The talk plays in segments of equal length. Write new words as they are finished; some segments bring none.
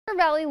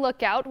Valley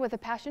lookout with a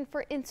passion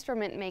for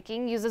instrument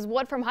making uses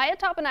wood from high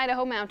atop an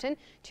Idaho mountain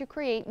to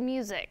create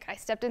music. I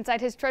stepped inside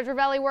his Treasure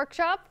Valley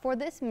workshop for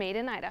this Made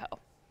in Idaho.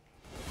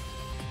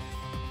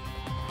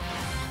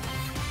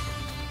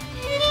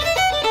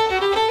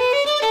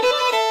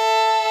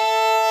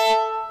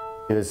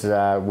 This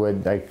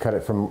wood, I cut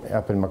it from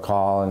up in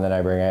McCall, and then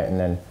I bring it, and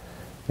then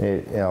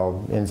it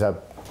ends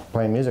up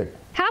playing music.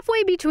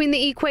 Halfway between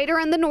the equator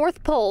and the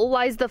North Pole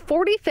lies the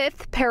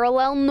 45th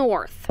parallel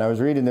north. I was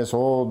reading this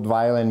old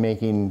violin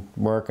making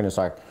work, and it's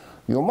like,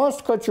 you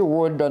must cut your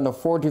wood on the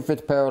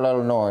 45th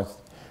parallel north.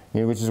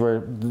 Which is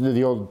where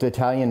the old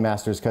Italian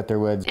masters cut their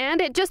woods.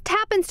 And it just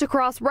happens to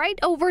cross right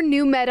over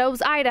New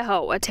Meadows,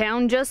 Idaho, a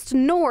town just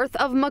north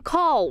of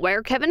McCall,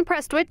 where Kevin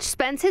Prestwich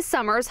spends his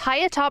summers high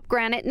atop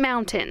Granite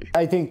Mountain.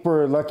 I think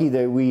we're lucky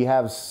that we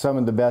have some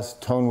of the best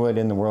tone wood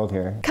in the world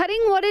here.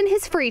 Cutting wood in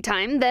his free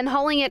time, then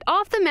hauling it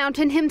off the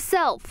mountain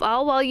himself,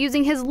 all while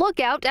using his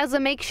lookout as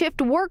a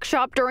makeshift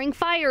workshop during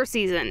fire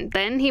season.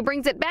 Then he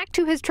brings it back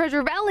to his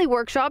Treasure Valley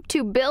workshop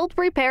to build,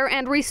 repair,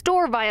 and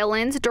restore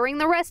violins during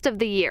the rest of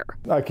the year.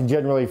 I can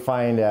generally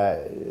find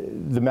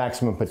the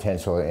maximum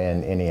potential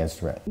in any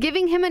instrument,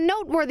 giving him a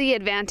noteworthy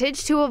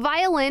advantage to a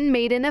violin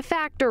made in a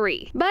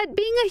factory. But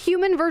being a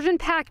human version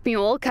pack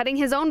mule, cutting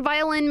his own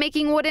violin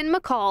making wood in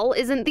McCall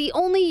isn't the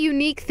only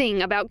unique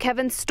thing about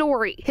Kevin's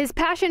story. His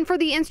passion for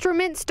the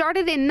instrument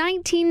started in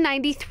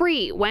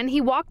 1993 when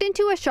he walked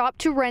into a shop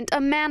to rent a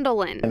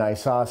mandolin. And I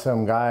saw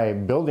some guy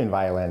building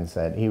violins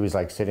that he was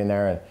like sitting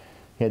there, and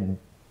he had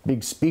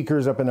big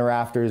speakers up in the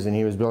rafters, and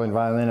he was building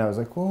violin. I was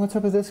like, well, what's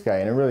up with this guy?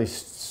 And it really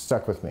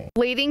stuck with me.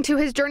 Leading to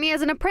his journey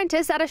as an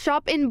apprentice at a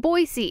shop in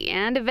Boise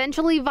and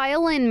eventually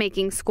violin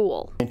making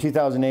school. In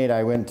 2008,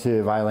 I went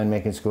to violin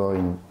making school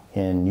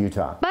in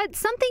Utah. But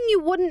something you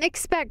wouldn't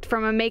expect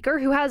from a maker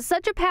who has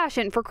such a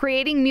passion for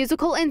creating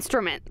musical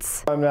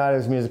instruments. I'm not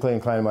as musically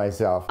inclined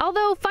myself.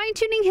 Although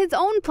fine-tuning his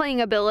own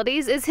playing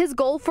abilities is his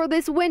goal for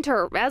this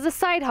winter, as a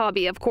side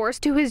hobby, of course,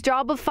 to his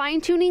job of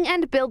fine-tuning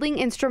and building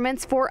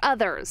instruments for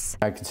others.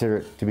 I consider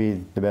it to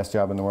be the best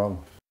job in the world.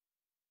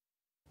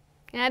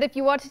 And if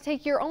you want to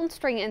take your own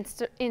string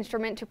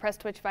instrument to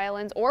Prestwich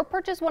Violins or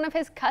purchase one of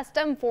his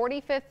custom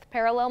 45th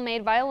parallel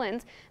made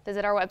violins,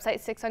 visit our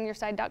website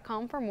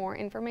 6onyourside.com for more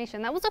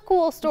information. That was a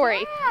cool story.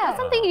 Yeah. That's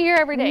something you hear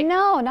every day.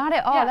 No, not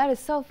at all. Yeah. That is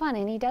so fun,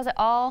 and he does it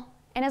all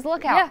in his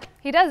lookout. Yeah,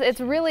 he does. It's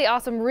really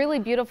awesome, really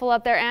beautiful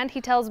up there, and he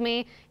tells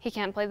me he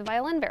can't play the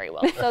violin very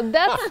well. So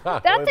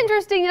that's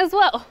interesting as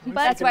well. But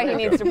that's why he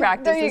needs to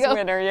practice this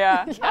winter.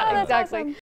 Yeah. Yeah, exactly. Awesome.